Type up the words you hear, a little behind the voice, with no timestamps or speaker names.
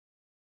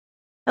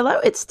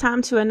Hello, it's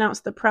time to announce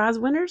the prize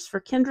winners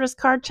for Kendra's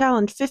Card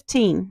Challenge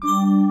 15.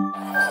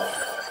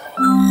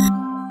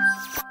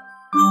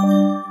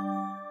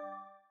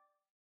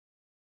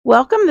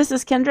 Welcome, this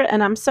is Kendra,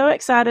 and I'm so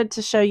excited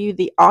to show you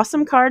the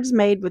awesome cards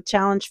made with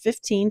Challenge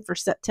 15 for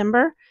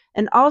September,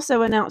 and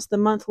also announce the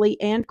monthly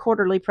and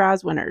quarterly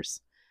prize winners.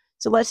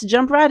 So let's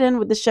jump right in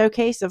with the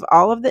showcase of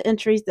all of the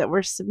entries that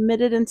were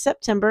submitted in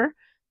September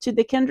to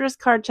the Kendra's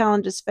Card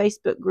Challenge's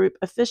Facebook group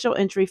official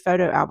entry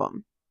photo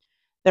album.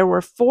 There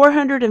were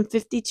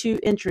 452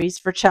 entries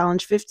for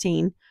Challenge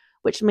 15,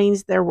 which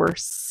means there were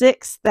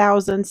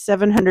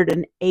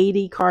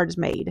 6,780 cards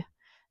made.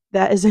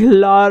 That is a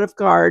lot of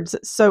cards.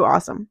 So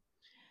awesome.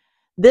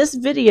 This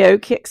video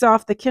kicks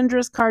off the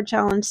Kendra's Card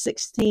Challenge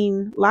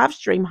 16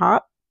 Livestream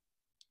Hop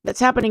that's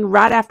happening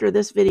right after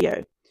this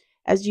video.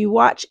 As you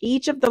watch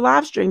each of the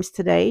live streams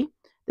today,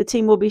 the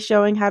team will be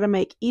showing how to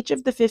make each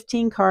of the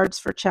 15 cards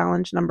for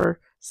challenge number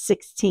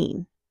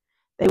 16.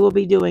 They will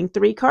be doing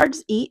 3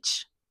 cards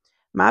each.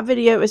 My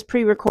video is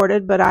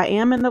pre-recorded, but I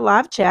am in the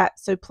live chat,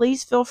 so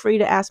please feel free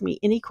to ask me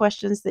any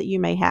questions that you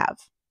may have.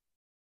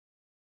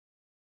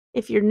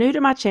 If you're new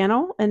to my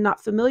channel and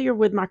not familiar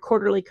with my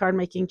quarterly card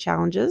making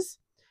challenges,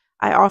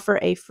 I offer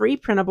a free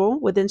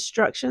printable with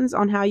instructions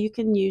on how you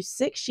can use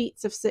 6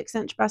 sheets of 6"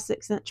 by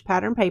 6"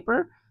 pattern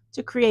paper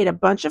to create a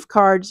bunch of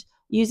cards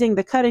using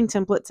the cutting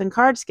templates and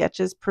card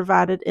sketches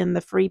provided in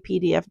the free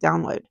PDF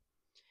download.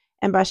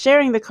 And by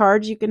sharing the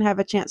cards, you can have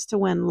a chance to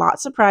win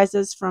lots of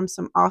prizes from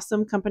some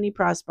awesome company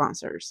prize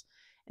sponsors.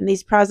 And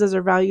these prizes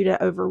are valued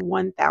at over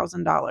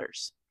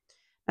 $1,000.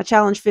 Now,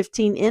 Challenge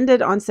 15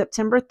 ended on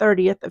September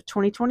 30th of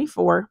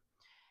 2024,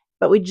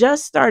 but we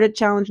just started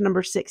Challenge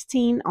number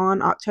 16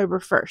 on October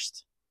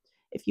 1st.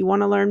 If you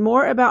want to learn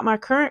more about my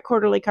current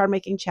quarterly card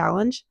making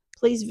challenge,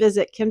 please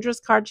visit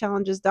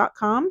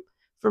kendrascardchallenges.com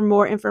for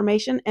more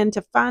information and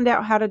to find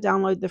out how to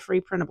download the free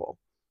printable.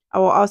 I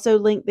will also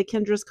link the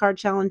Kendra's Card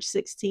Challenge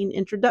 16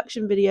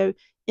 introduction video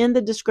in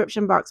the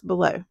description box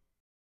below.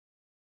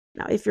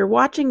 Now, if you're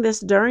watching this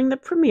during the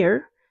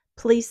premiere,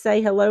 please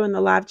say hello in the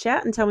live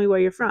chat and tell me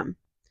where you're from.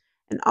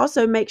 And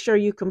also make sure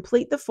you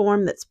complete the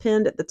form that's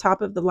pinned at the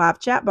top of the live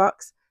chat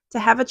box to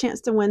have a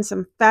chance to win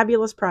some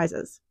fabulous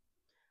prizes.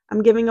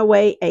 I'm giving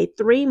away a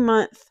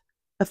 3-month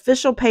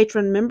official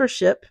patron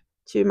membership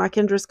to my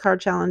Kendra's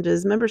Card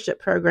Challenges membership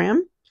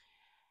program,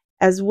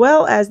 as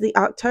well as the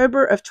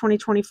October of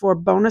 2024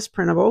 bonus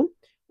printable,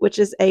 which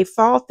is a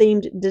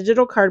fall-themed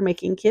digital card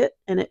making kit,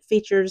 and it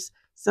features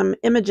some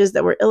images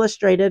that were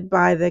illustrated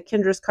by the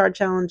Kendra's Card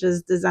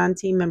Challenges design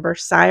team member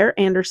Sire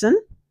Anderson.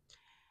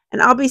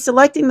 And I'll be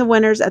selecting the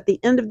winners at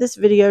the end of this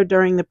video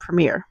during the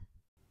premiere.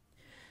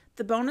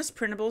 The bonus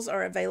printables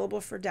are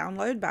available for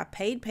download by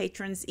paid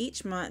patrons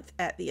each month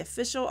at the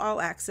official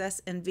All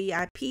Access and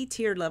VIP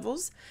tier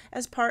levels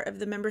as part of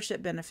the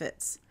membership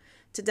benefits.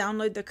 To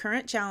download the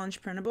current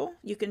challenge printable,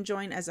 you can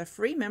join as a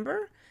free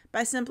member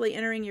by simply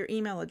entering your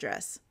email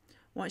address.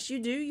 Once you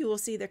do, you will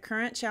see the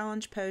current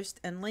challenge post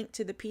and link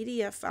to the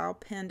PDF file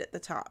pinned at the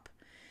top.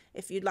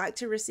 If you'd like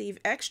to receive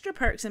extra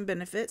perks and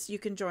benefits, you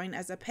can join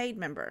as a paid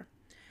member.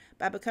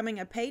 By becoming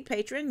a paid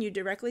patron, you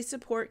directly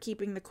support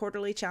keeping the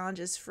quarterly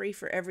challenges free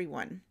for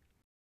everyone.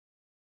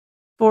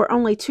 For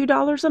only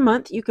 $2 a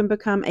month, you can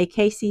become a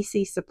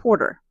KCC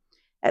supporter.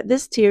 At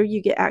this tier,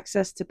 you get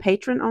access to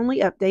patron-only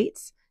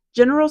updates,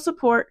 general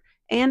support,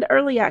 and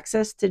early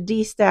access to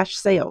D-Stash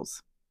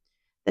sales.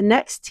 The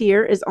next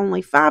tier is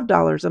only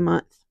 $5 a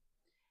month.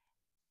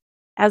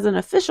 As an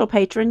official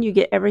patron, you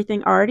get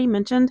everything already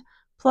mentioned,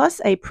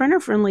 plus a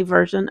printer-friendly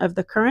version of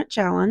the current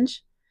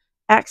challenge,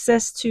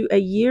 access to a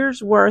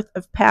year's worth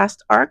of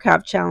past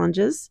archive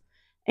challenges,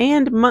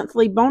 and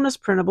monthly bonus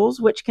printables,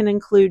 which can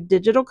include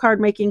digital card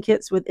making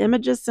kits with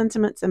images,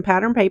 sentiments, and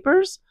pattern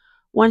papers,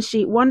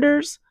 one-sheet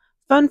wonders,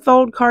 fun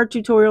fold card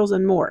tutorials,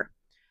 and more.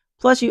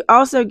 Plus, you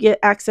also get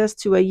access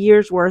to a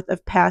year's worth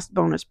of past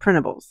bonus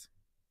printables.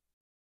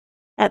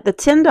 At the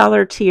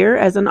 $10 tier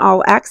as an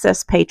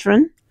all-access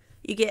patron,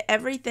 you get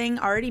everything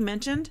already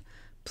mentioned,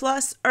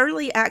 plus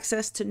early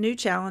access to new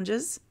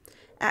challenges,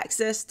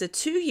 access to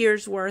 2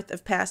 years' worth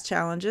of past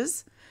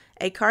challenges,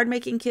 a card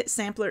making kit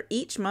sampler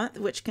each month,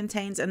 which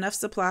contains enough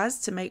supplies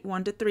to make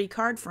 1 to 3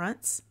 card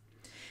fronts.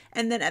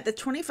 And then at the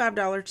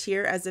 $25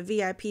 tier as a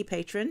VIP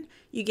patron,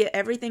 you get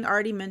everything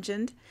already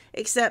mentioned,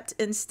 except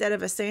instead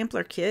of a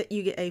sampler kit,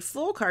 you get a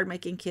full card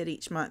making kit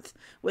each month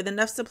with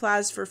enough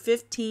supplies for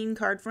 15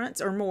 card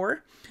fronts or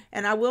more.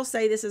 And I will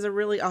say this is a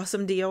really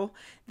awesome deal.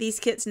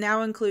 These kits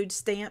now include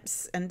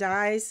stamps and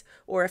dies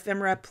or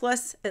ephemera,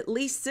 plus at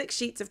least 6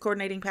 sheets of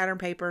coordinating pattern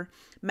paper,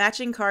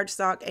 matching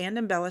cardstock, and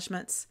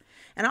embellishments.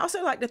 And I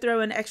also like to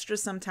throw in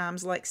extras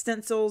sometimes like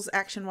stencils,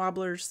 action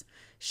wobblers,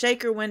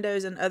 shaker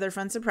windows, and other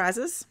fun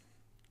surprises.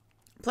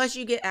 Plus,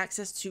 you get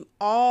access to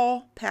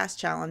all past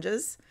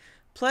challenges.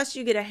 Plus,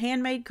 you get a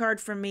handmade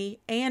card from me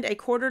and a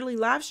quarterly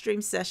live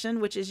stream session,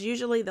 which is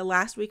usually the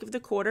last week of the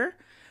quarter,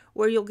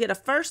 where you'll get a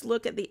first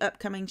look at the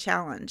upcoming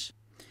challenge.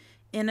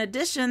 In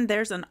addition,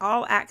 there's an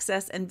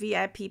all-access and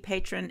VIP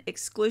patron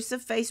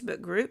exclusive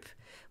Facebook group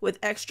with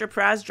extra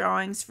prize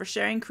drawings for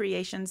sharing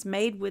creations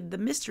made with the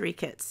mystery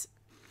kits.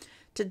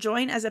 To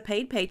join as a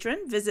paid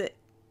patron, visit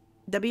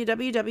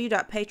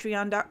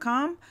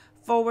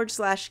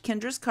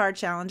www.patreon.com/Kendra's Card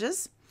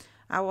Challenges.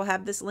 I will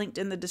have this linked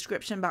in the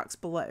description box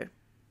below.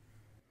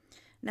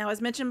 Now,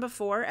 as mentioned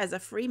before, as a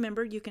free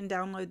member, you can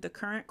download the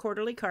current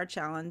quarterly card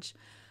challenge.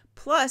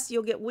 Plus,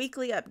 you'll get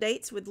weekly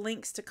updates with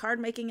links to card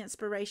making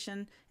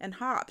inspiration and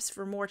hops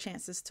for more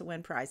chances to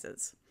win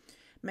prizes.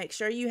 Make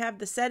sure you have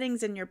the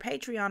settings in your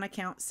Patreon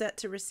account set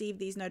to receive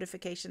these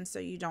notifications so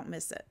you don't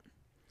miss it.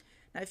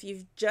 Now, if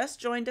you've just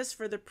joined us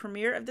for the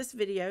premiere of this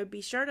video,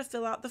 be sure to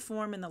fill out the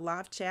form in the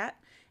live chat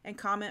and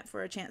comment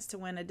for a chance to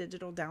win a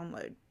digital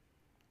download.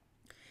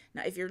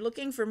 Now, if you're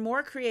looking for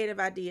more creative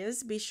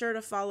ideas, be sure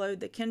to follow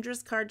the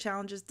Kendra's Card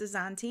Challenges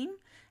design team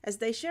as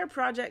they share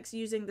projects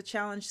using the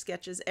challenge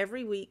sketches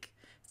every week,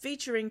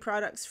 featuring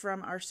products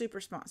from our super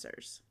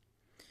sponsors.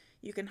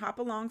 You can hop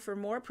along for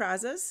more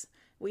prizes.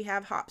 We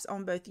have hops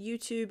on both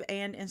YouTube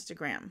and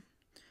Instagram.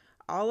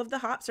 All of the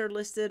hops are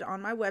listed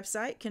on my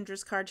website,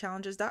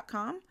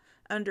 kendrascardchallenges.com,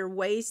 under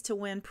Ways to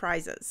Win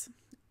Prizes.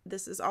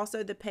 This is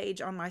also the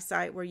page on my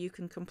site where you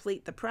can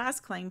complete the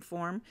prize claim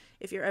form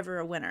if you're ever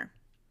a winner.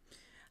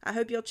 I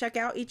hope you'll check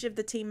out each of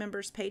the team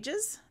members'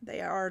 pages.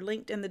 They are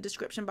linked in the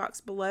description box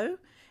below,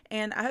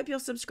 and I hope you'll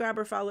subscribe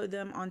or follow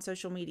them on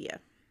social media.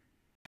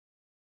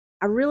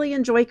 I really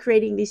enjoy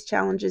creating these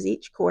challenges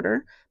each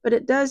quarter, but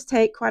it does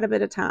take quite a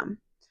bit of time.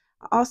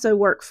 I also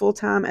work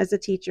full-time as a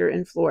teacher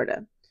in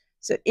Florida,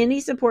 so any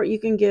support you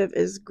can give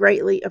is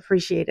greatly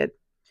appreciated.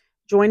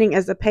 Joining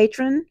as a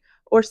patron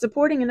or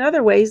supporting in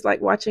other ways like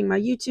watching my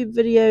YouTube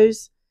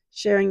videos,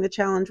 sharing the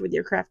challenge with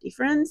your crafty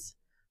friends,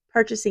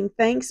 purchasing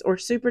thanks or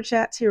super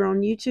chats here on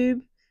YouTube,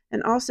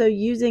 and also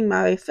using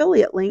my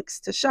affiliate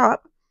links to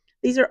shop.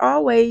 These are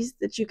all ways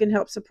that you can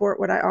help support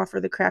what I offer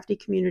the crafty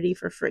community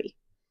for free.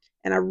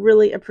 And I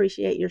really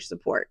appreciate your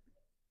support.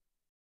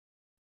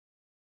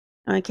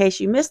 Now, in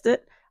case you missed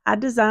it, I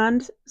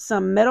designed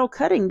some metal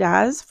cutting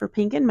dies for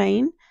Pink and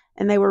Main,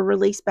 and they were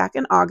released back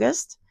in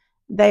August.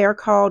 They are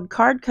called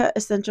Card Cut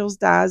Essentials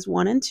Dies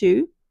 1 and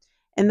 2.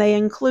 And they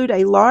include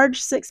a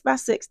large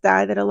 6x6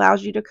 die that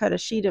allows you to cut a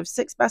sheet of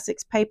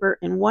 6x6 paper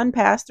in one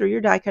pass through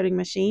your die cutting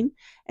machine,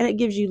 and it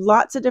gives you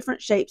lots of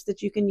different shapes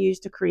that you can use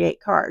to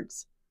create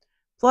cards.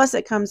 Plus,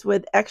 it comes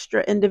with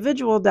extra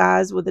individual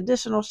dies with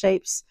additional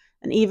shapes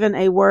and even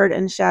a word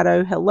and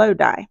shadow hello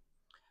die.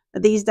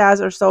 Now, these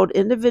dies are sold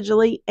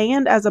individually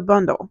and as a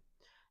bundle.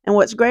 And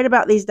what's great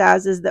about these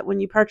dies is that when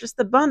you purchase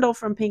the bundle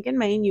from Pink and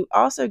Main, you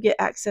also get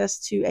access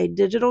to a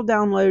digital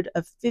download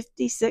of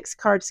 56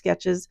 card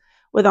sketches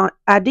with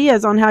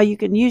ideas on how you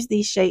can use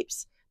these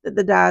shapes that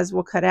the dies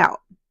will cut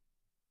out.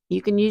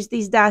 You can use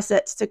these die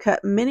sets to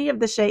cut many of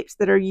the shapes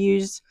that are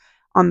used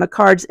on the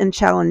cards in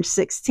Challenge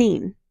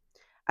 16.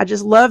 I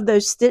just love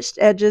those stitched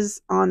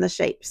edges on the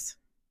shapes.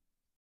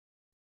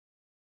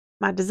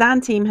 My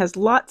design team has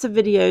lots of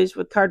videos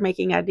with card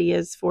making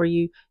ideas for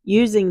you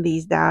using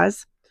these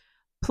dies.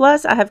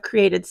 Plus, I have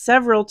created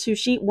several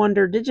 2-sheet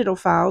wonder digital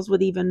files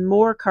with even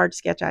more card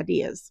sketch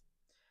ideas.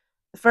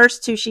 The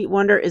first 2-sheet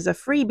wonder is a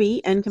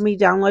freebie and can be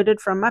downloaded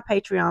from my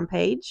Patreon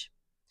page.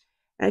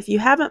 And if you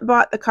haven't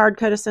bought the Card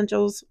Cut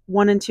Essentials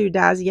 1 and 2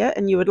 dies yet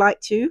and you would like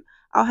to,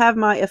 I'll have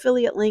my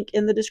affiliate link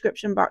in the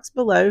description box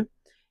below. And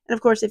of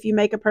course, if you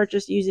make a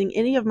purchase using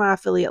any of my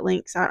affiliate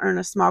links, I earn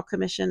a small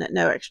commission at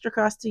no extra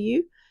cost to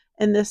you.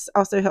 And this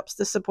also helps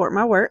to support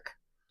my work.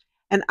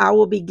 And I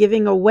will be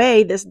giving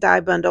away this die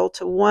bundle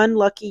to one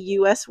lucky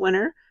US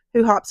winner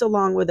who hops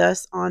along with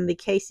us on the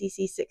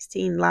KCC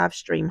 16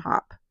 Livestream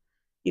Hop.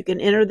 You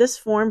can enter this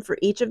form for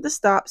each of the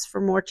stops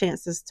for more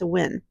chances to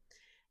win.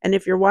 And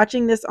if you're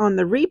watching this on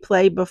the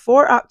replay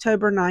before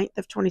October 9th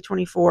of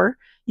 2024,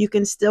 you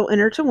can still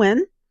enter to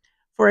win.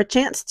 For a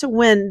chance to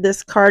win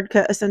this Card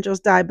Cut Essentials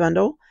die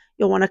bundle,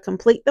 you'll want to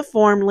complete the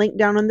form linked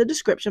down in the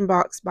description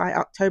box by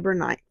October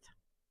 9th.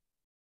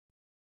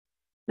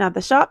 Now,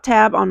 the shop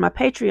tab on my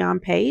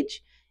Patreon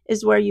page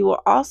is where you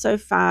will also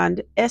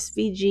find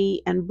SVG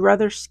and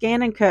Brother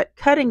Scan and Cut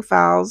cutting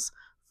files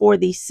for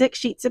the 6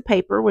 sheets of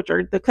paper, which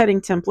are the cutting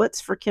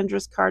templates for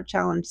Kendra's Card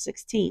Challenge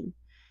 16.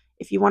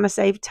 If you want to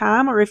save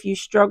time or if you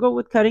struggle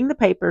with cutting the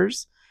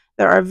papers,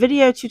 there are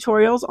video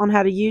tutorials on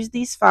how to use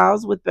these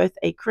files with both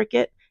a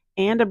Cricut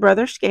and a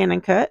Brother Scan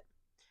and Cut.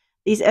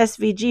 These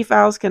SVG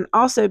files can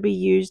also be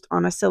used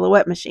on a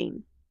silhouette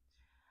machine.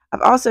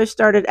 I've also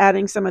started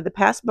adding some of the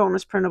past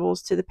bonus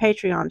printables to the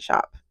Patreon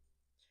shop.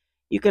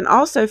 You can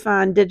also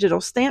find digital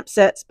stamp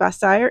sets by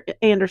Sire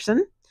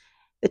Anderson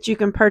that you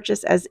can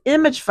purchase as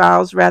image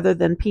files rather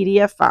than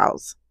PDF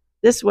files.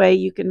 This way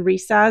you can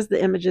resize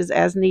the images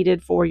as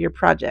needed for your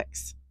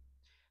projects.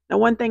 Now,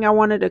 one thing I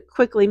wanted to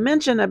quickly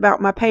mention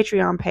about my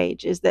Patreon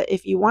page is that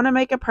if you want to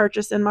make a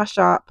purchase in my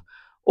shop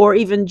or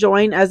even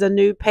join as a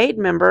new paid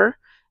member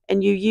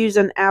and you use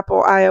an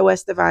Apple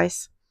iOS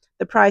device,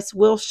 the price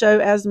will show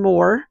as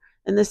more,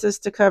 and this is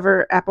to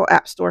cover Apple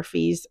App Store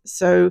fees.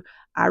 So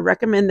I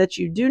recommend that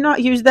you do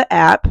not use the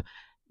app.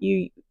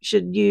 You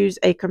should use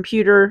a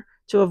computer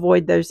to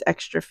avoid those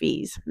extra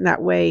fees. And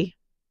that way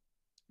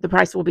the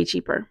price will be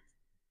cheaper.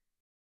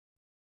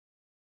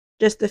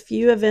 Just a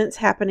few events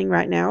happening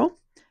right now.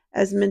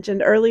 As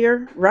mentioned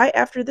earlier, right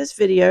after this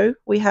video,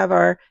 we have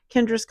our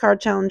Kendra's Card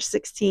Challenge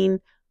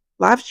 16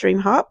 Livestream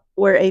Hop,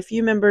 where a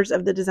few members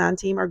of the design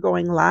team are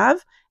going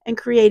live and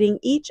creating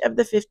each of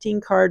the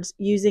 15 cards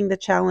using the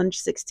Challenge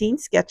 16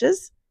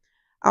 sketches.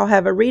 I'll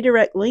have a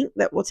redirect link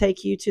that will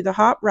take you to the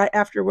hop right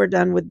after we're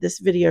done with this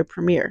video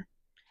premiere.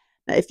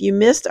 Now, if you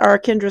missed our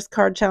Kendra's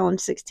Card Challenge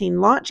 16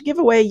 launch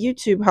giveaway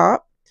YouTube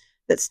hop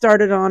that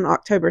started on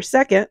October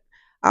 2nd,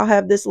 I'll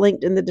have this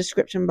linked in the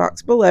description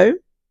box below.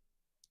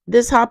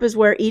 This hop is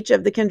where each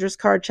of the Kendra's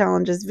Card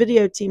Challenge's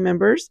video team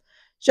members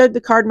showed the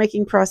card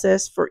making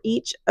process for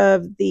each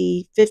of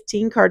the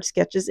 15 card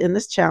sketches in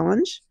this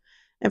challenge.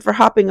 And for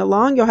hopping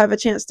along, you'll have a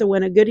chance to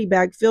win a goodie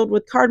bag filled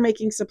with card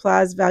making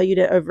supplies valued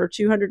at over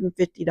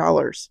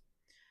 $250.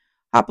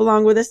 Hop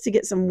along with us to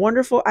get some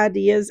wonderful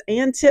ideas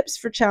and tips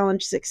for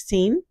Challenge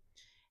 16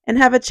 and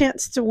have a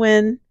chance to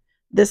win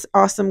this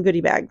awesome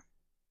goodie bag.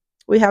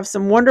 We have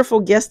some wonderful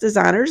guest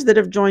designers that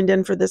have joined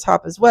in for this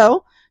hop as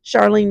well.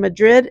 Charlene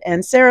Madrid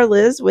and Sarah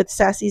Liz with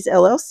Sassy's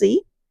LLC.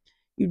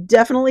 You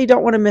definitely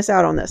don't want to miss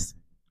out on this.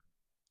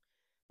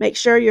 Make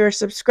sure you're a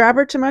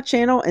subscriber to my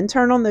channel and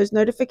turn on those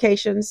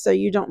notifications so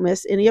you don't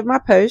miss any of my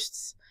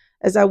posts,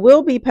 as I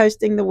will be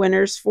posting the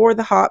winners for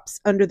the hops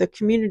under the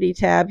community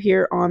tab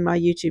here on my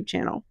YouTube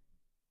channel.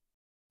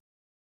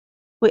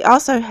 We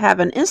also have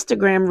an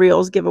Instagram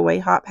Reels giveaway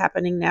hop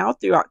happening now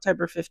through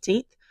October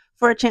 15th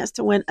for a chance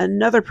to win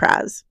another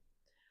prize.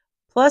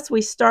 Plus,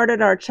 we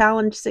started our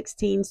Challenge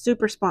 16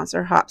 Super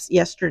Sponsor hops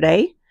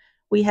yesterday.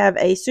 We have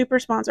a Super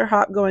Sponsor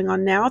hop going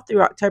on now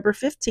through October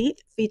 15th,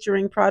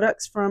 featuring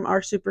products from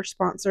our Super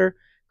Sponsor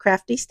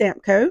Crafty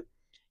Stamp Co.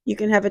 You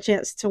can have a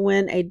chance to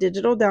win a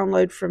digital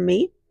download from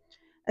me.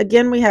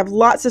 Again, we have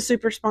lots of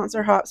Super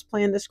Sponsor hops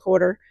planned this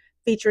quarter,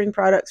 featuring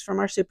products from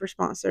our Super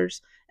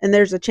Sponsors, and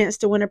there's a chance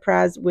to win a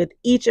prize with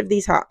each of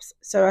these hops,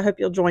 so I hope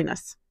you'll join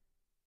us.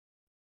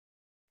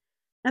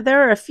 Now,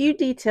 there are a few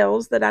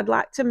details that I'd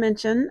like to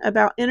mention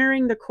about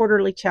entering the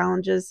quarterly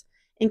challenges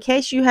in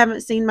case you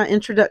haven't seen my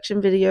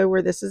introduction video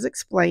where this is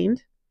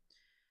explained.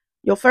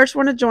 You'll first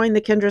want to join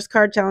the Kendra's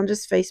Card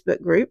Challenges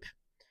Facebook group.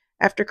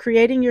 After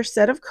creating your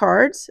set of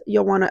cards,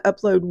 you'll want to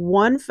upload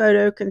one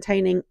photo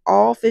containing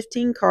all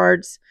 15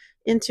 cards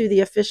into the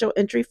official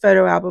entry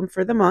photo album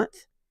for the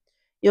month.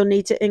 You'll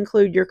need to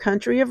include your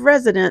country of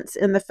residence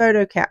in the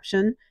photo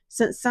caption,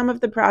 since some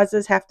of the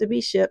prizes have to be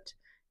shipped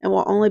and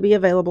will only be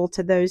available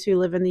to those who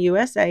live in the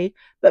USA,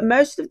 but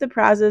most of the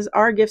prizes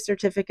are gift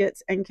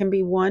certificates and can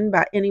be won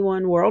by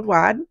anyone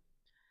worldwide.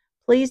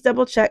 Please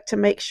double check to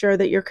make sure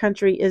that your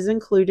country is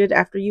included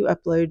after you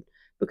upload,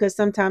 because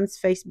sometimes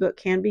Facebook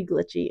can be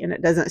glitchy and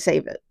it doesn't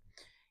save it.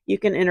 You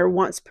can enter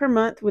once per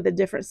month with a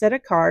different set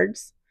of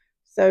cards,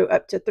 so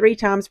up to 3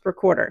 times per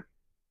quarter.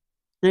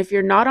 And if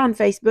you're not on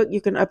Facebook,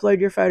 you can upload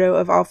your photo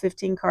of all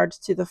 15 cards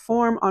to the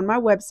form on my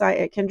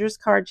website at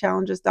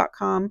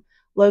kendrascardchallenges.com,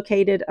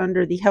 located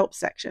under the Help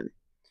section.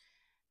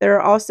 There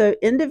are also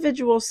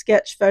individual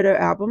sketch photo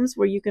albums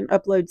where you can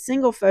upload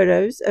single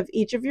photos of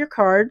each of your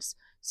cards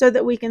so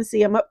that we can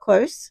see them up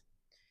close.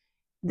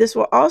 This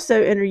will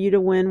also enter you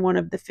to win one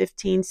of the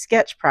 15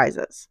 sketch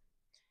prizes.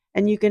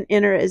 And you can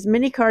enter as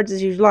many cards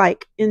as you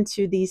like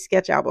into these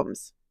sketch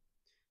albums.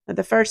 Now,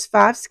 the first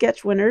 5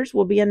 sketch winners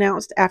will be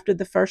announced after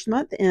the first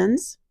month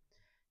ends,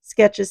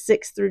 sketches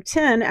 6 through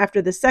 10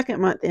 after the second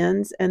month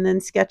ends, and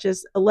then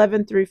sketches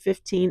 11 through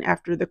 15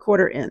 after the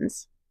quarter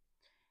ends.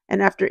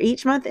 And after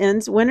each month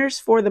ends, winners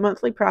for the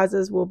monthly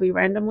prizes will be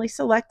randomly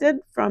selected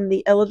from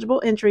the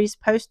eligible entries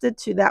posted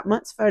to that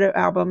month's photo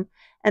album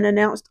and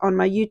announced on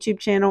my YouTube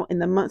channel in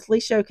the monthly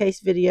showcase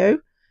video,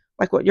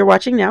 like what you're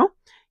watching now,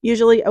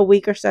 usually a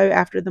week or so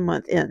after the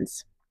month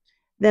ends.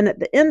 Then at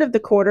the end of the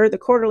quarter, the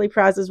quarterly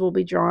prizes will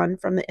be drawn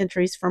from the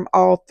entries from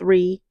all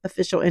 3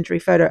 official entry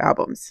photo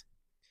albums.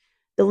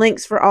 The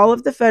links for all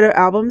of the photo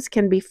albums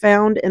can be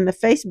found in the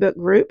Facebook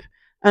group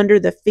under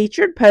the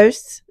featured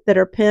posts that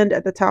are pinned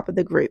at the top of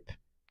the group.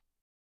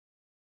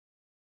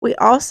 We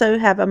also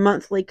have a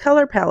monthly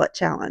color palette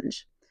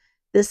challenge.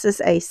 This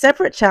is a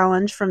separate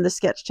challenge from the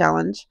sketch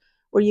challenge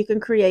where you can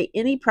create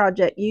any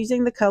project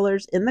using the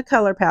colors in the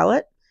color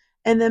palette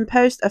and then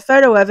post a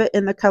photo of it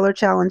in the color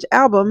challenge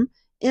album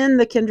in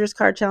the Kendra's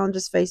Card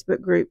Challenges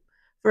Facebook group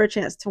for a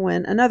chance to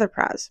win another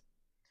prize.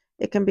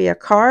 It can be a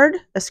card,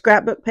 a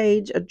scrapbook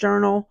page, a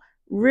journal,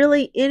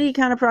 really any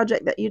kind of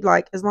project that you'd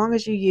like, as long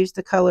as you use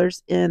the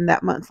colors in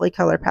that monthly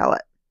color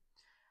palette.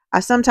 I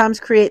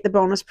sometimes create the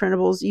bonus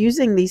printables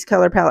using these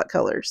color palette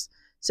colors.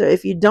 So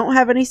if you don't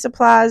have any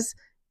supplies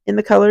in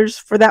the colors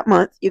for that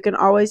month, you can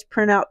always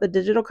print out the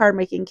digital card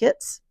making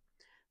kits.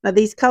 Now,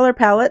 these color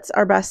palettes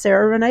are by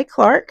Sarah Renee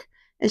Clark,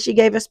 and she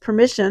gave us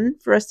permission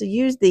for us to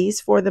use these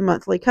for the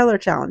monthly color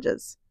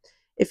challenges.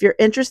 If you're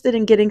interested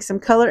in getting some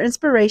color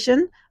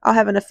inspiration, I'll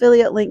have an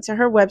affiliate link to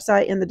her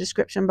website in the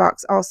description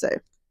box also.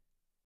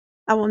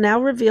 I will now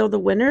reveal the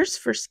winners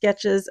for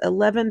sketches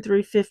 11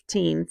 through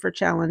 15 for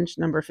challenge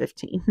number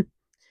 15.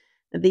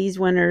 These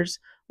winners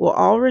will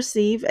all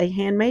receive a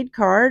handmade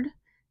card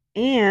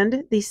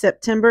and the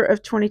September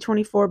of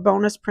 2024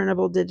 bonus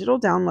printable digital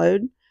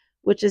download,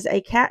 which is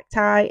a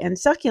cacti and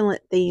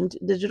succulent themed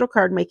digital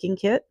card making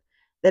kit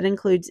that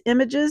includes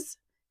images,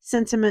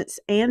 sentiments,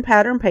 and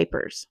pattern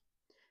papers.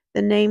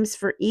 The names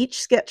for each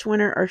sketch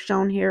winner are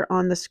shown here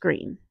on the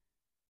screen.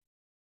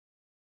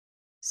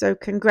 So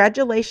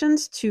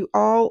congratulations to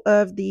all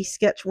of the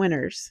sketch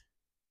winners.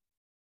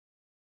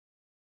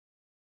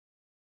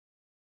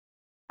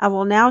 I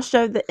will now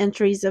show the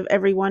entries of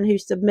everyone who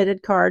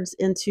submitted cards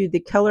into the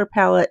Color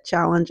Palette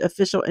Challenge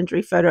official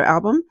entry photo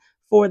album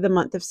for the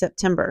month of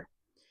September.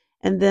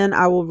 And then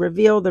I will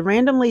reveal the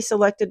randomly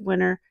selected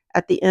winner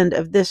at the end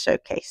of this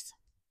showcase.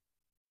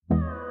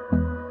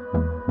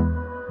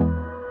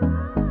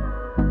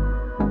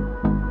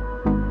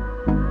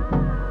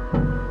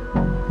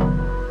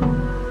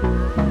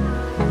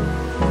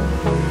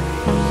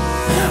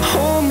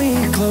 Hold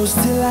me close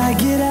till I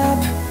get up.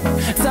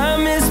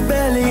 Time is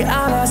barely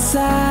on our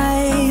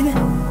side.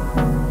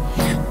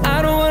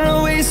 I don't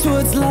wanna waste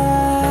what's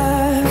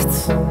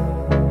left.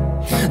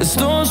 The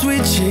storms we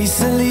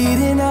chase are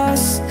leading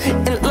us,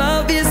 and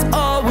love is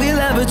all we'll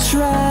ever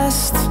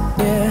trust.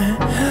 Yeah,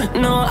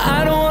 no,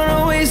 I don't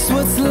wanna waste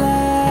what's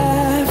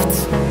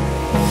left.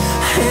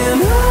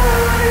 And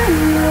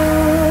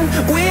on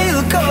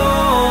we'll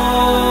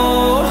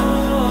go,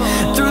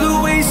 through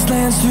the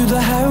wastelands, through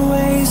the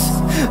highways,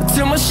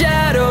 till my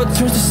shadow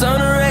turns to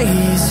sun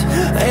rays.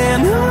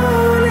 And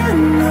on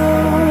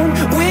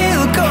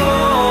we'll go,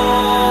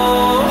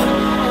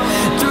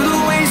 through the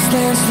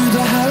wastelands, through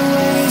the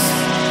highways,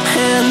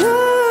 and on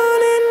we'll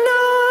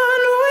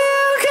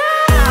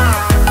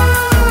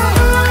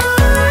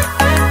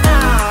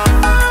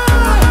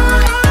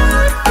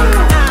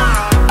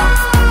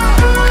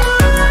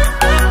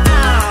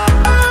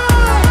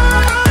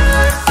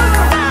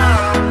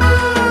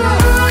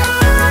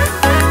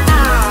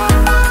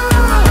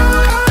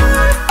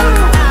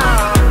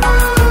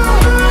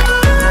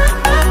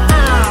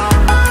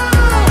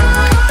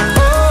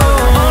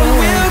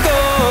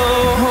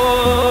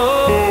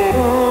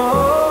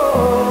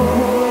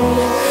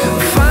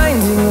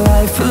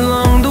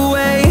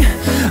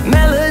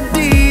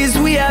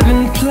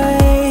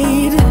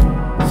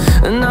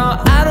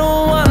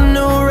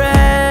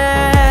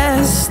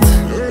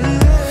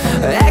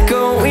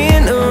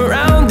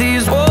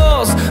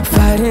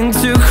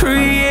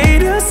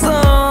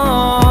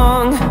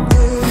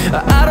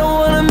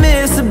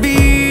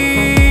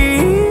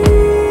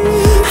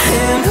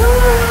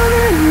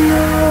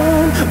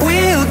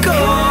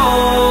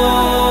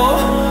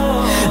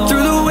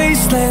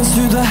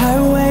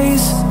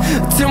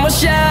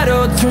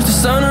turns to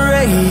sun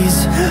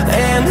rays.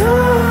 And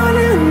on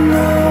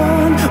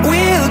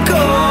we'll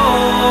go,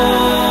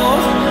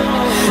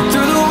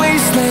 through the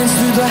wastelands,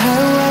 through the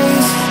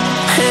highways,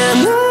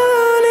 and on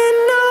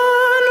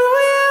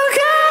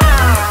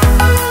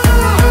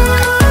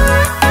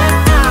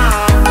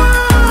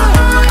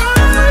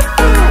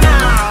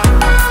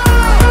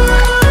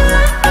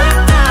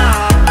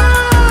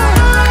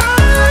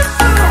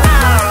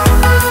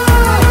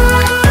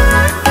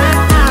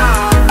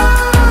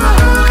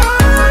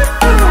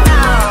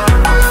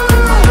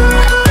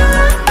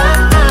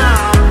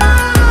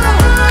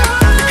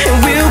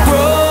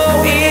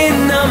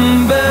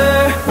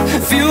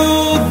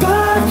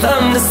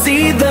we'll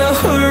see the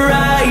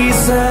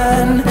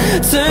horizon,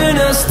 turn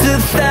us to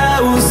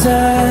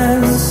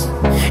thousands,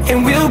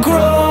 and we'll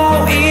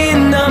grow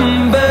in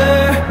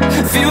number,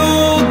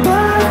 fueled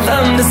by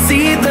them to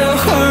see the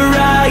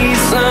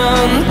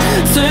horizon,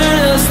 turn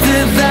us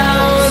to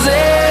thousands.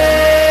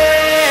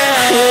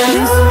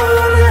 And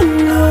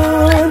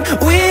on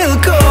we'll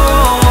go,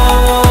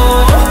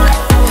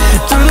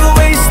 through the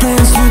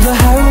wastelands, through the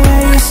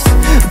highways,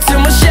 till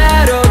my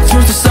shadow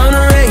turns to sun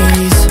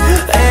rays.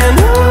 And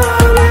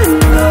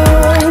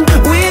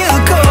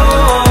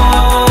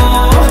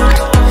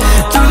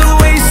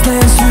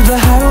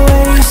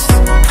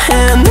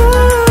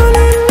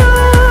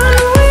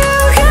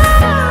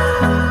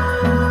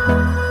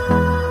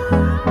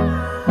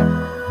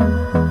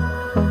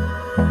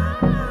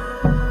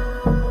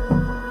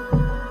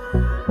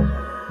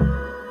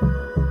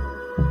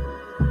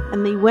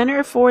And the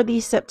winner for the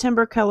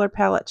September Color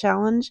Palette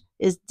Challenge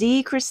is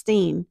D.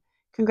 Christine.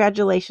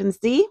 Congratulations,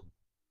 D.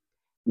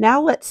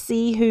 Now let's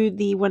see who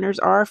the winners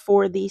are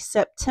for the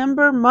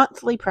September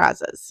monthly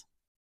prizes.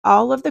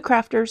 All of the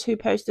crafters who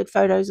posted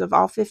photos of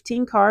all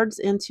 15 cards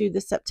into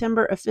the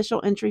September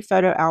official entry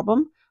photo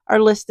album are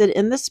listed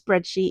in the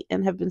spreadsheet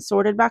and have been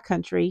sorted by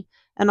country.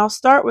 And I'll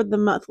start with the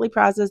monthly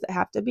prizes that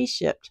have to be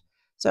shipped.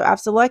 So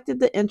I've selected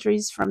the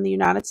entries from the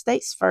United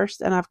States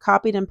first, and I've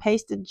copied and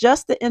pasted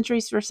just the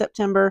entries for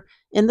September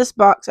in this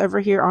box over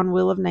here on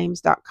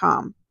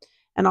wheelofnames.com.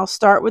 And I'll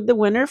start with the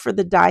winner for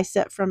the die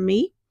set from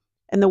me.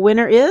 And the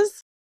winner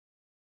is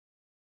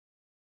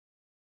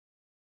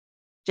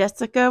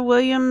Jessica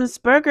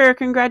Williams-Berger.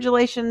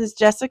 Congratulations,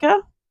 Jessica.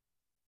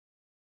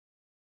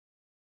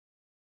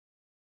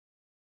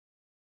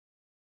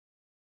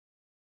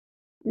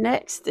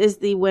 Next is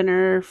the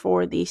winner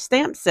for the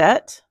stamp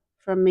set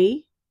from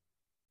me.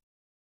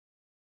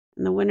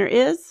 And the winner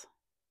is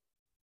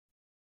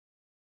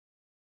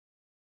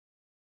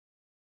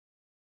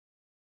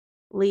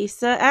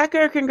Lisa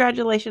Acker.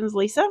 Congratulations,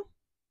 Lisa.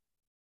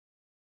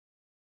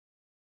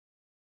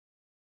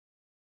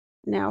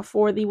 Now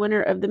for the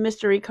winner of the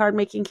mystery card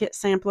making kit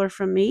sampler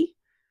from me,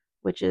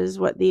 which is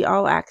what the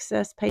all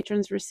access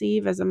patrons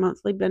receive as a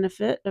monthly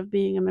benefit of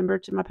being a member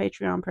to my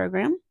Patreon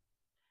program.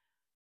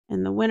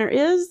 And the winner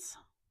is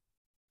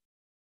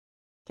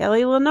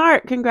Kelly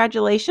Lenart.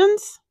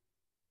 Congratulations.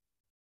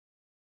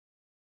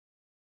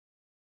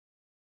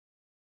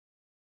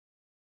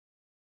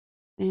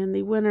 And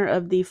the winner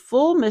of the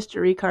full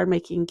mystery card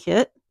making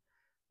kit,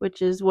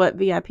 which is what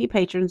VIP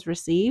patrons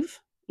receive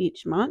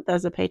each month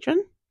as a patron.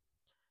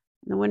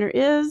 And the winner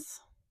is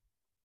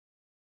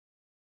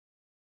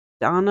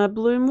Donna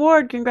Bloom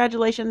Ward.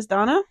 Congratulations,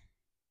 Donna.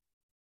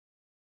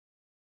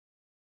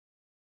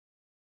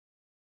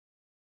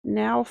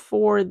 Now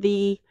for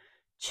the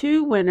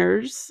 2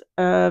 winners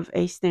of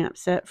a stamp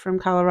set from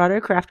Colorado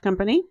Craft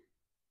Company.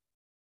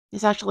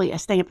 It's actually a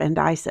stamp and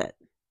die set.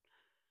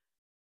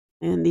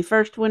 And the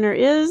first winner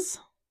is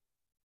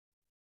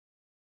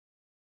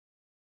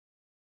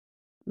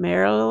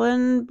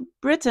Marilyn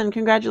Britton.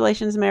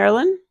 Congratulations,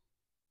 Marilyn.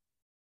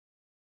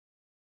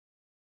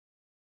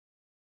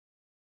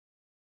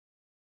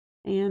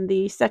 And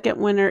the second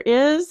winner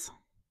is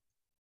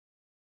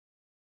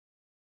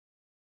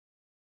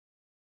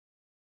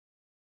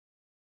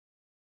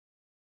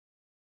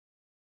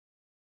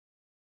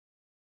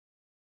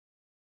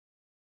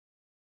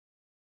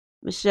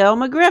Michelle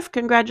McGriff.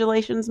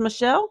 Congratulations,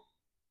 Michelle.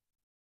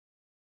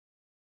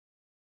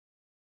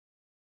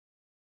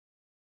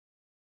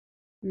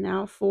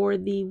 Now for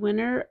the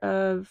winner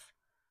of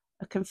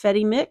a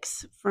confetti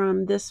mix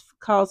from This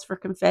Calls for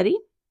Confetti.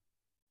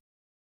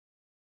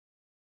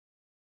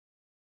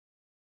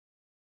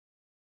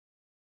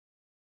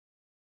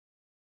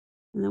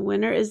 And the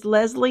winner is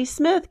Leslie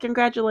Smith.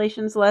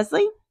 Congratulations,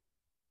 Leslie.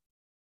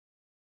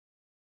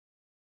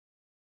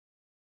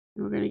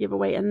 And we're going to give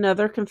away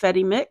another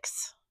confetti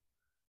mix.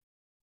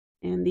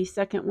 And the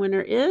second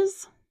winner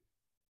is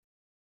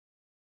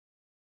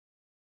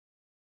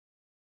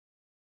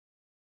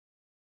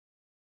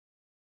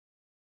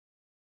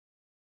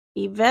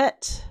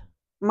Yvette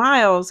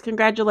Miles.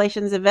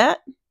 Congratulations,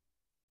 Yvette.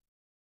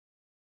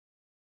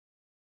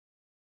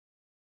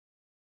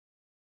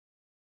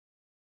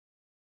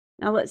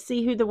 Now let's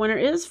see who the winner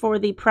is for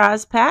the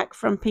prize pack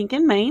from Pink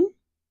and Maine.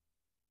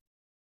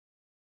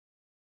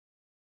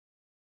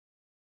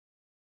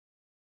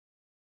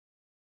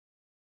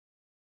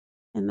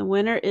 And the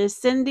winner is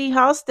Cindy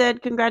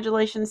Halstead.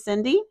 Congratulations,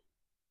 Cindy.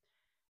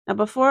 Now,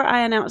 before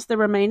I announce the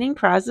remaining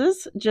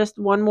prizes, just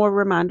one more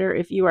reminder.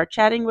 If you are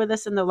chatting with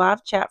us in the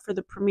live chat for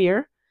the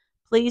premiere,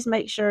 please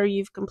make sure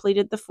you've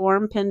completed the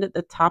form pinned at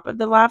the top of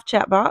the live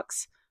chat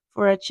box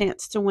for a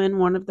chance to win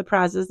one of the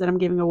prizes that I'm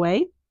giving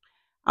away.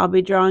 I'll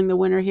be drawing the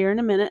winner here in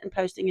a minute and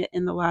posting it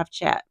in the live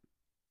chat.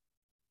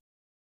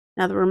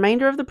 Now, the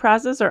remainder of the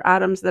prizes are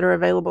items that are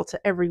available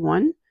to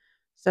everyone.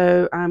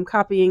 So I'm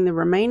copying the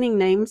remaining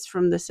names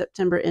from the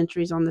September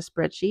entries on the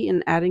spreadsheet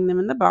and adding them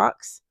in the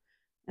box.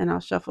 And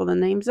I'll shuffle the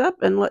names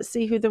up and let's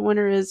see who the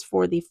winner is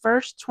for the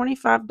first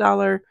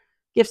 $25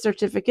 gift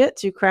certificate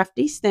to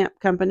Crafty Stamp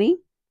Company,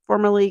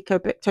 formerly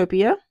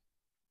Copictopia.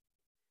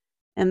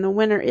 And the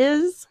winner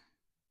is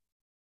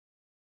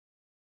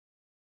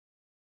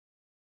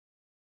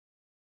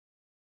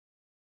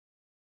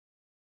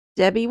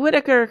Debbie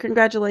Whitaker.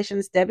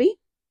 Congratulations, Debbie.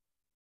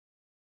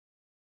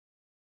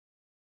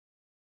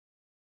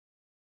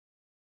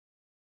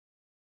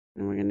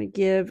 And we're going to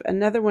give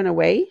another one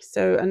away.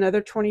 So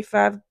another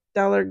 $25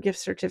 gift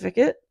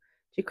certificate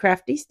to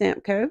Crafty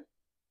Stamp Co.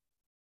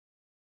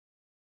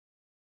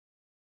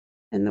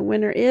 And the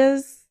winner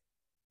is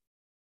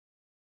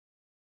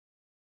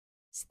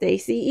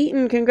Stacy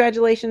Eaton.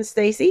 Congratulations,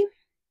 Stacy.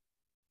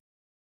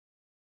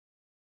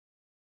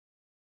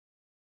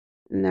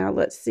 Now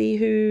let's see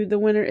who the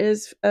winner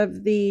is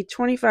of the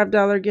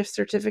 $25 gift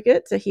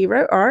certificate to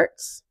Hero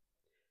Arts.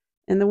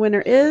 And the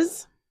winner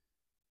is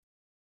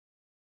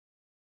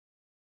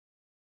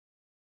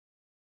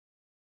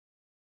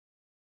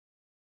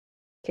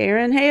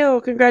Karen Hale.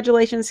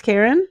 Congratulations,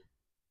 Karen.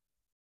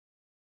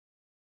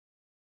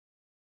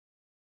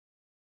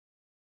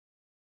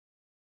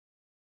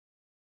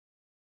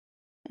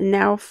 And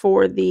now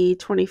for the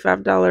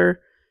 $25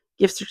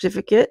 gift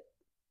certificate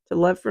to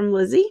Love from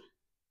Lizzie.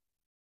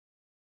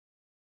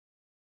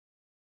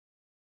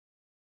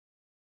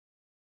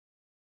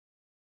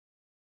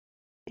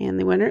 And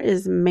the winner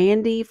is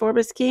Mandy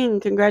Forbes King.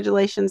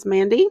 Congratulations,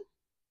 Mandy.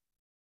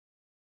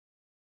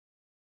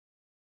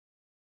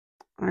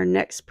 Our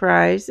next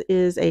prize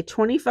is a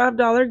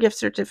 $25 gift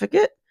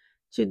certificate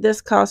to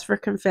This Calls for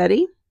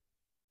Confetti.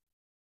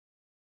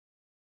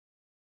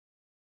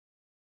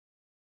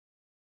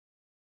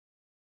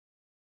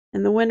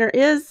 And the winner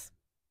is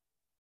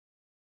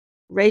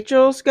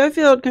Rachel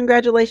Schofield.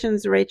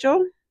 Congratulations,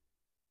 Rachel.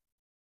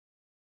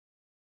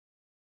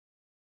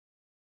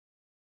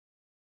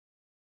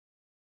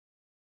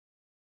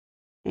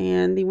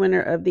 And the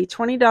winner of the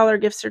 $20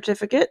 gift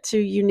certificate to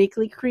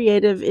Uniquely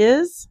Creative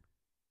is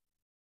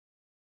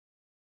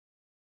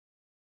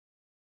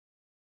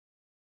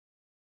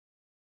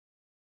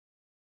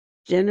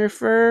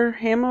Jennifer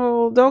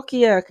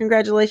Hamildolkia.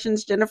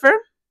 Congratulations, Jennifer.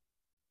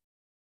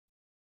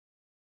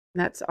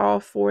 That's all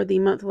for the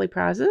monthly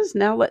prizes.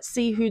 Now let's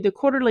see who the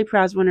quarterly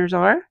prize winners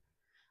are.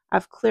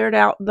 I've cleared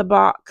out the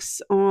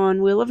box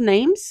on Wheel of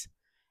Names,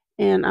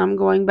 and I'm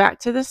going back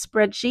to the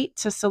spreadsheet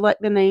to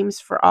select the names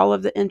for all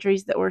of the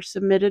entries that were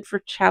submitted for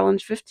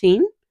Challenge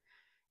 15.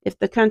 If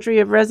the country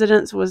of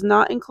residence was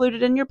not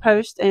included in your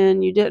post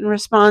and you didn't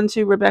respond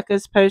to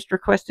Rebecca's post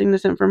requesting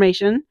this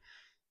information,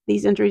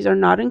 these entries are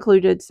not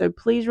included, so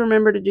please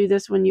remember to do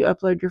this when you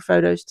upload your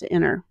photos to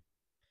enter.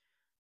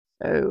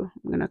 So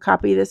I'm going to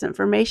copy this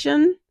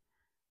information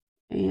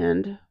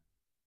and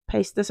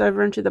paste this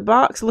over into the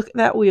box. Look at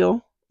that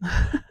wheel.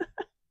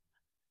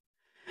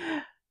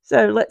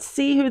 So let's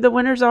see who the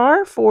winners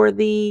are for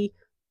the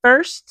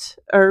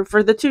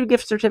for the 2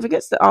 gift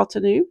certificates to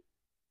Altenew.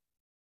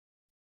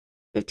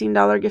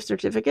 $15 gift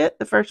certificate.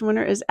 The first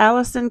winner is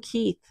Allison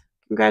Keith.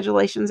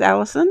 Congratulations,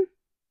 Allison.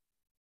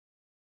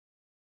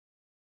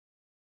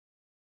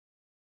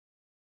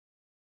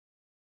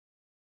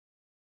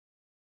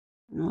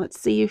 Now let's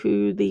see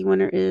who the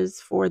winner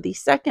is for the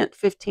second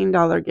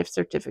 $15 gift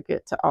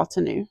certificate to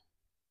Altenew.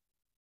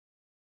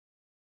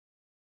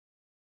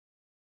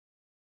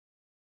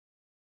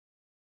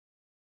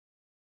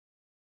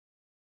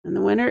 And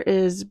the winner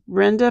is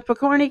Brenda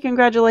Picorni.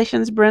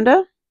 Congratulations,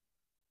 Brenda.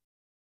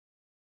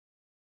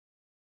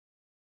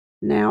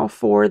 Now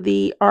for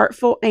the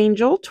Artful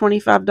Angel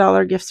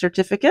 $25 gift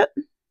certificate.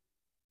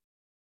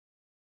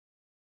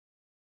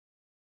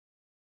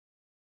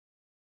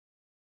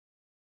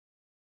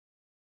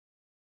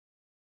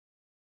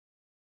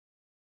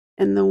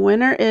 And the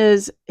winner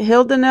is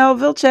Hildanelle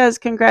Vilches.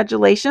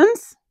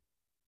 Congratulations.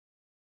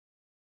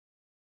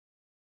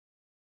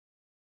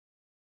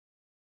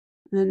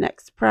 The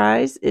next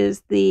prize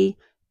is the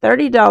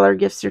 $30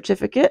 gift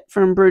certificate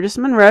from Brutus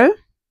Monroe.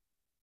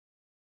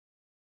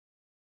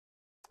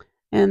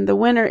 And the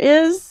winner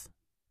is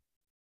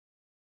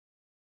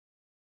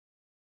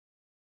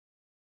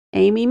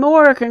Amy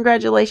Moore.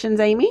 Congratulations,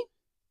 Amy.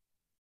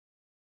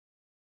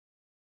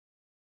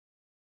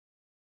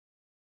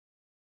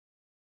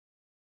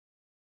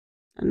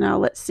 And now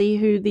let's see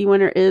who the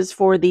winner is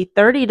for the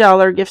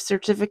 $30 gift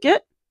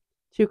certificate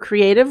to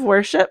Creative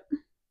Worship.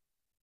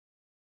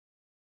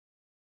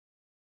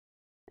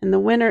 And the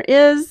winner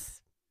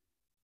is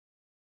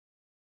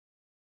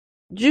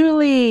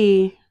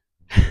Julie.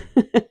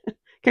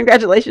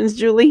 Congratulations,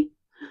 Julie.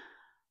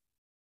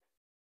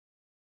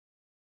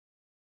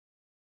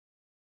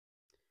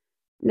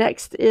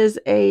 Next is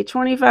a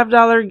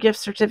 $25 gift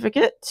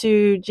certificate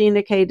to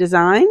Gina K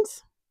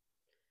Designs.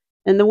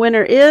 And the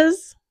winner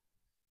is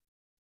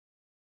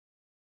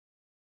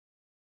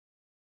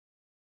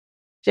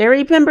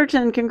Jerry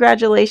Pemberton.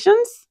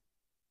 Congratulations.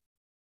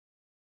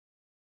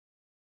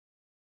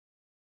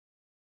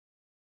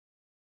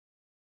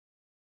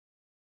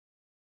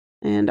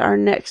 And our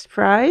next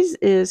prize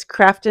is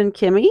Craftin'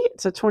 Kimmy.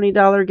 It's a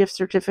 $20 gift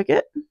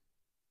certificate.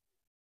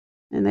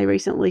 And they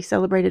recently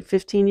celebrated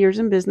 15 years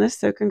in business,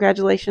 so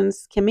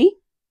congratulations, Kimmy.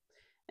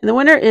 And the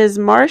winner is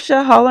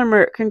Marcia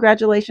Hollermerk.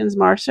 Congratulations,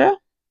 Marcia.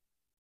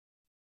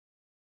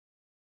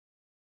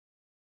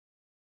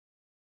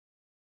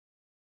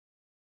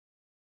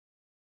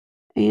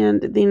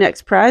 And the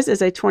next prize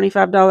is a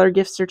 $25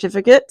 gift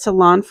certificate to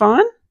Lawn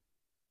Fawn.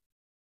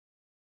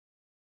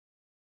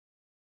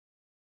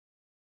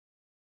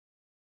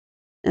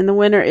 And the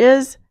winner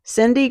is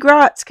Cindy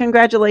Grotz.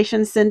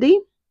 Congratulations, Cindy.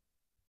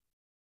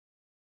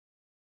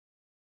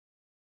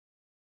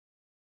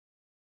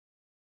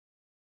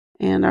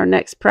 And our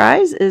next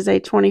prize is a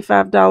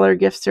 $25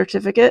 gift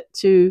certificate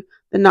to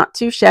the Not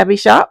Too Shabby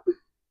Shop.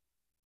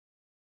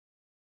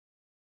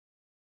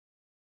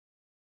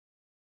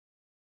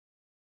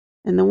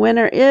 And the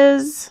winner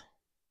is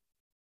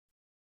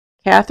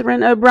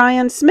Catherine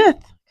O'Brien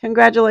Smith.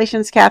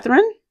 Congratulations,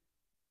 Catherine.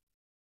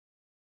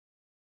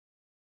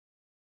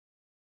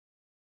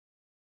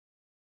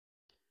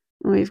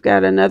 We've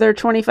got another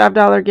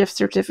 $25 gift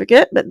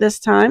certificate, but this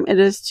time it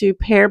is to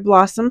Pear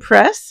Blossom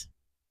Press.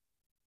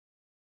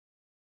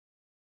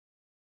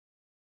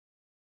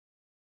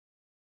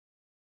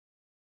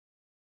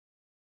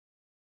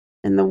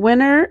 And the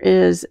winner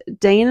is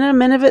Dana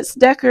Minovitz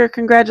Decker.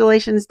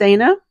 Congratulations,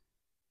 Dana.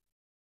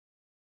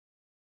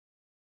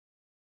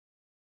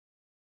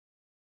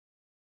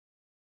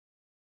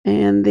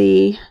 And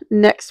the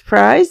next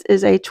prize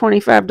is a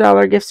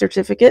 $25 gift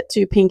certificate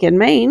to Pink and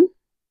Main.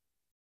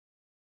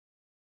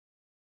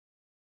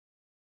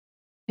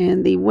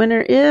 And the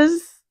winner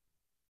is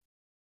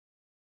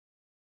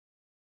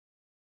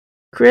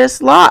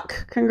Chris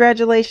Locke.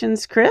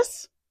 Congratulations,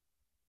 Chris.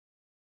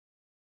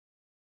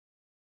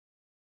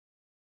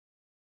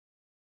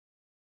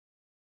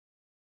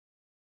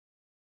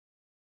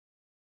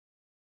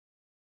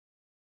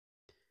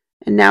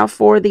 And now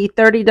for the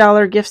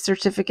 $30 gift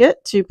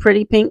certificate to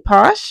Pretty Pink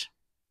Posh.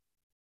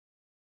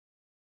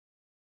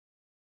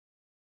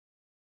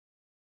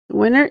 The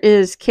winner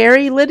is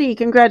Carrie Liddy.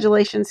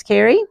 Congratulations,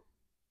 Carrie.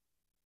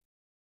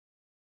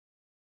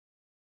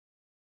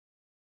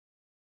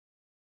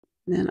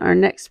 Then our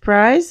next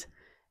prize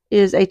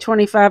is a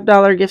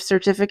 $25 gift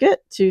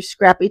certificate to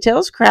Scrappy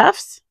Tales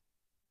Crafts.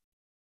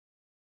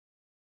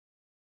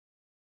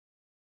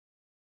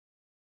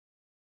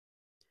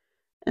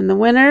 And the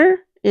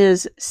winner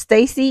is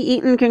Stacy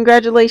Eaton.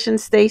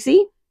 Congratulations,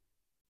 Stacy.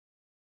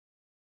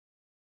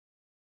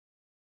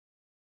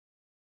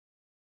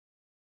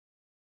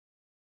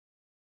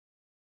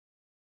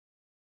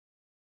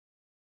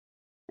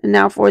 And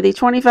now for the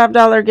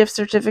 $25 gift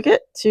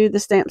certificate to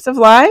the Stamps of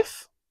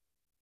Life.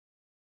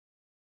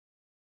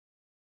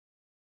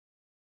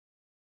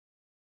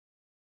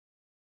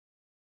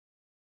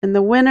 And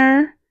the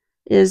winner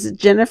is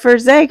Jennifer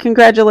Zay.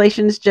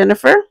 Congratulations,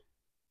 Jennifer.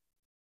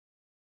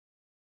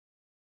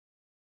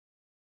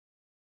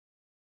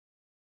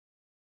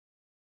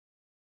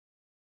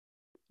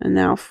 And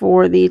now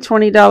for the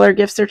 $20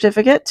 gift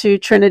certificate to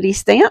Trinity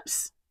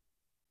Stamps.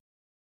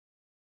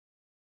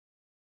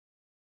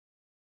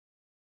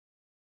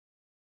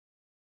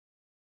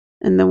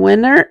 And the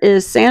winner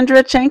is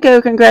Sandra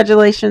Chanko.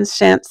 Congratulations,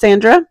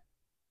 Sandra.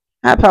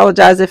 I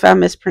apologize if I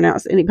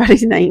mispronounce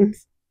anybody's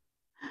names.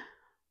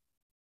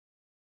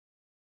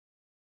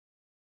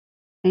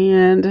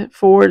 And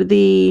for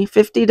the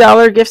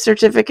 $50 gift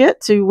certificate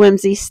to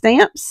Whimsy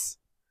Stamps,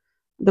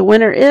 the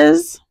winner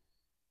is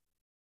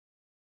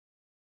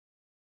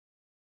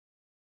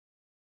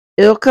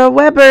Ilka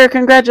Weber.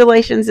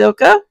 Congratulations,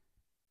 Ilka.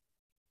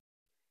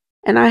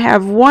 And I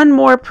have one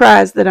more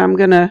prize that I'm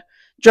going to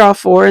draw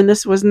for, and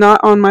this was not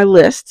on my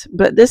list,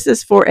 but this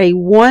is for a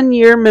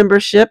 1-year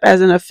membership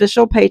as an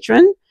official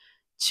patron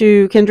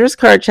to Kendra's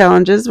Card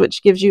Challenges,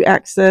 which gives you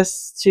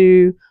access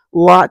to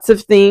lots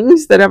of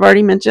things that I've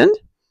already mentioned.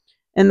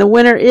 And the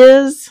winner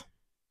is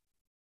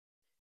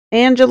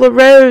Angela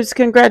Rose.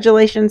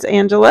 Congratulations,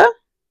 Angela.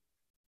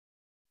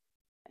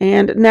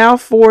 And now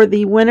for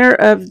the winner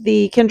of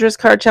the Kendra's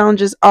Card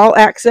Challenges All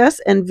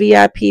Access and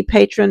VIP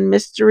Patron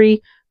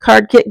Mystery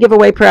Card Kit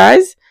Giveaway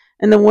Prize.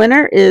 And the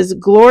winner is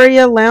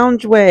Gloria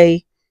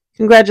Loungeway.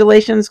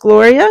 Congratulations,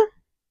 Gloria.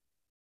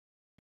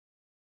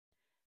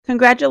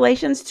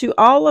 Congratulations to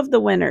all of the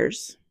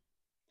winners.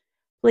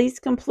 Please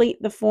complete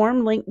the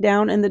form linked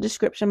down in the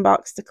description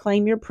box to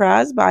claim your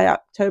prize by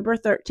October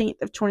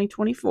 13th of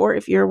 2024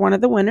 if you're one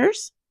of the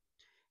winners.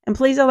 And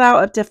please allow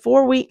up to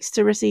 4 weeks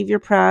to receive your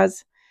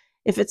prize.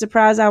 If it's a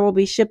prize I will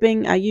be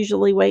shipping, I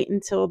usually wait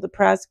until the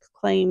prize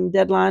claim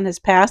deadline has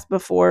passed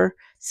before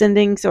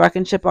sending so I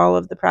can ship all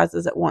of the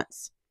prizes at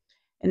once.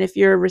 And if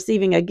you're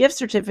receiving a gift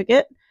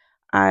certificate,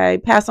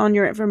 I pass on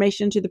your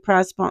information to the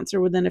prize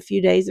sponsor within a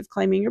few days of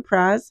claiming your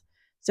prize.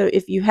 So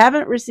if you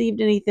haven't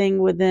received anything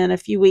within a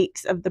few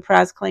weeks of the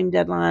prize claim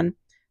deadline,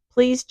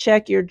 please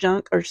check your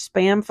junk or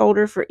spam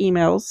folder for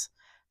emails.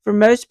 For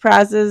most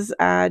prizes,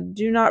 I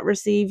do not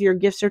receive your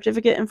gift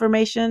certificate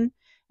information,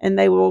 and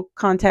they will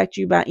contact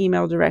you by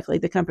email directly.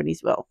 The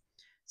companies will.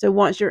 So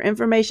once your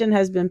information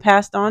has been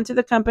passed on to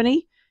the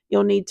company,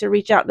 you'll need to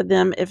reach out to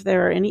them if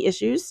there are any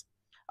issues.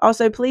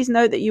 Also, please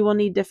note that you will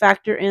need to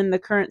factor in the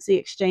currency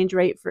exchange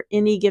rate for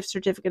any gift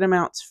certificate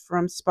amounts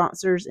from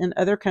sponsors in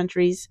other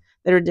countries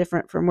that are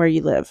different from where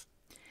you live.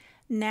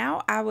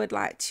 Now, I would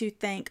like to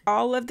thank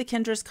all of the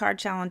Kendra's Card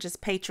Challenges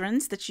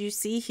patrons that you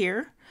see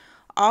here.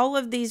 All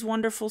of these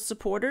wonderful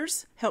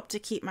supporters help to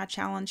keep my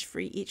challenge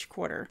free each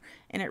quarter,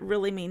 and it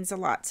really means a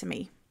lot to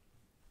me.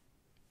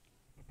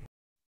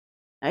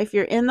 If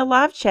you're in the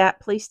live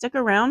chat, please stick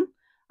around.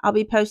 I'll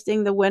be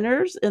posting the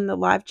winners in the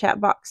live chat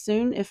box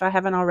soon if I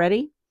haven't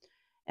already.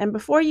 And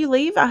before you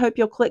leave, I hope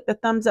you'll click the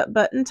thumbs up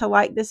button to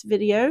like this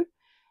video.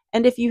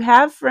 And if you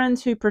have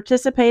friends who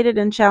participated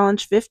in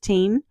Challenge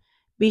 15,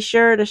 be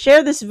sure to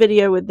share this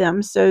video with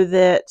them so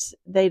that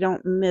they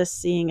don't miss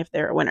seeing if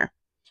they're a winner.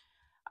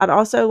 I'd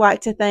also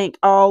like to thank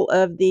all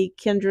of the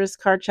Kendra's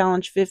Card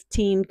Challenge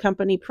 15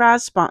 company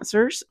prize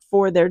sponsors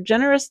for their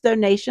generous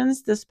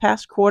donations this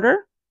past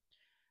quarter.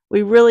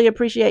 We really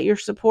appreciate your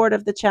support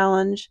of the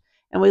challenge,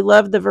 and we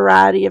love the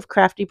variety of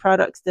crafty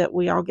products that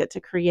we all get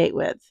to create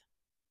with.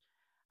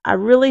 I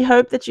really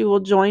hope that you will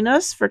join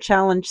us for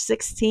Challenge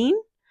 16.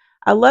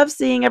 I love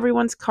seeing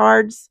everyone's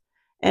cards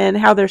and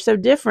how they're so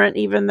different,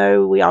 even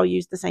though we all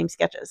use the same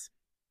sketches.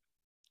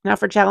 Now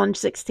for Challenge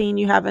 16,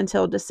 you have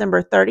until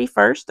December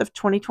 31st of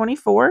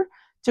 2024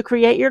 to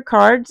create your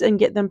cards and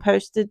get them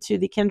posted to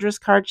the Kendra's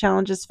Card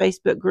Challenges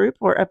Facebook group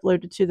or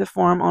uploaded to the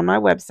forum on my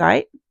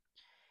website.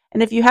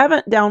 And if you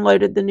haven't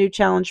downloaded the new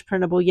challenge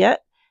printable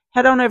yet,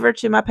 head on over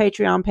to my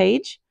Patreon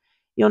page.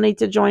 You'll need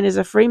to join as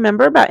a free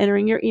member by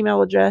entering your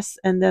email address,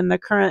 and then the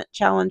current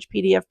challenge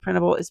PDF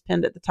printable is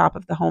pinned at the top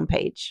of the home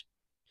page.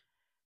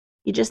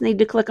 You just need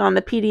to click on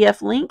the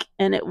PDF link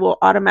and it will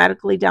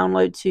automatically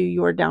download to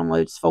your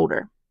downloads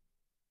folder.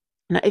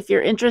 Now, if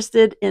you're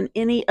interested in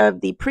any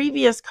of the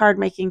previous card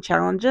making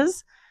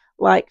challenges,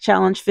 like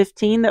Challenge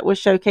 15 that was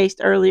showcased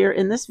earlier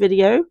in this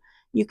video,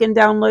 you can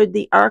download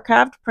the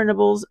archived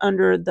printables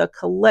under the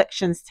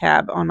Collections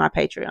tab on my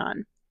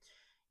Patreon.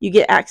 You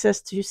get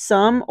access to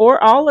some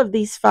or all of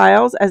these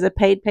files as a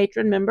paid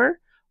patron member,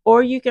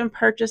 or you can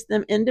purchase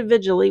them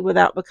individually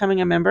without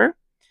becoming a member.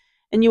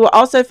 And you will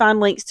also find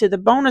links to the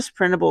bonus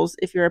printables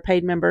if you're a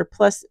paid member,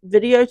 plus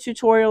video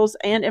tutorials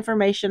and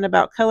information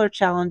about color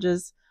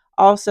challenges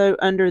also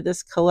under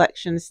this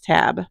collections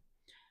tab.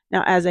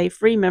 Now, as a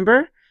free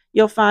member,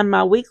 you'll find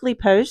my weekly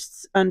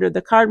posts under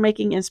the card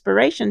making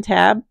inspiration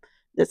tab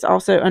that's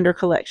also under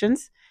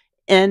collections.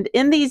 And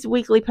in these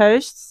weekly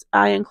posts,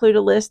 I include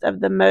a list of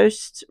the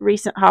most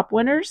recent Hop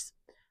winners,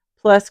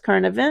 plus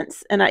current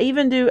events, and I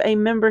even do a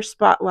member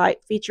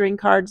spotlight featuring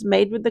cards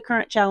made with the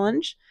current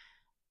challenge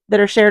that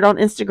are shared on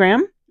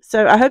Instagram.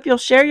 So I hope you'll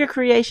share your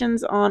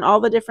creations on all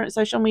the different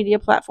social media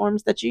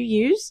platforms that you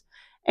use,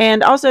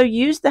 and also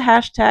use the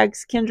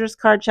hashtags Kendra's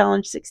Card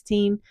Challenge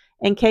 16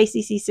 and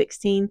KCC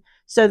 16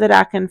 so that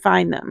I can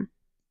find them.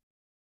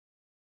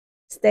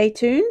 Stay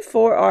tuned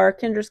for our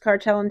Kendra's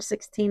Card Challenge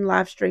 16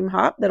 Livestream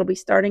Hop that'll be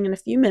starting in a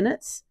few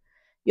minutes.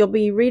 You'll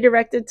be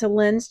redirected to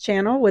Lynn's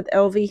channel with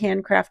LV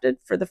Handcrafted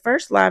for the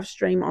first live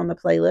stream on the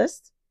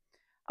playlist.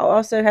 I'll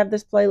also have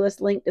this playlist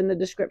linked in the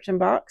description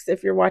box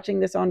if you're watching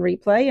this on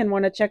replay and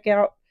want to check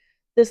out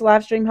this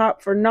Livestream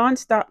Hop for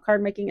non-stop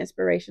card making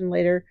inspiration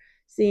later,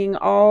 seeing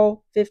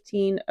all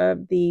 15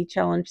 of the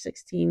Challenge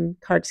 16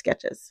 card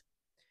sketches.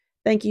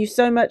 Thank you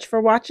so much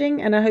for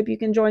watching, and I hope you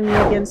can join me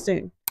again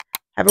soon.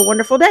 Have a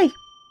wonderful day.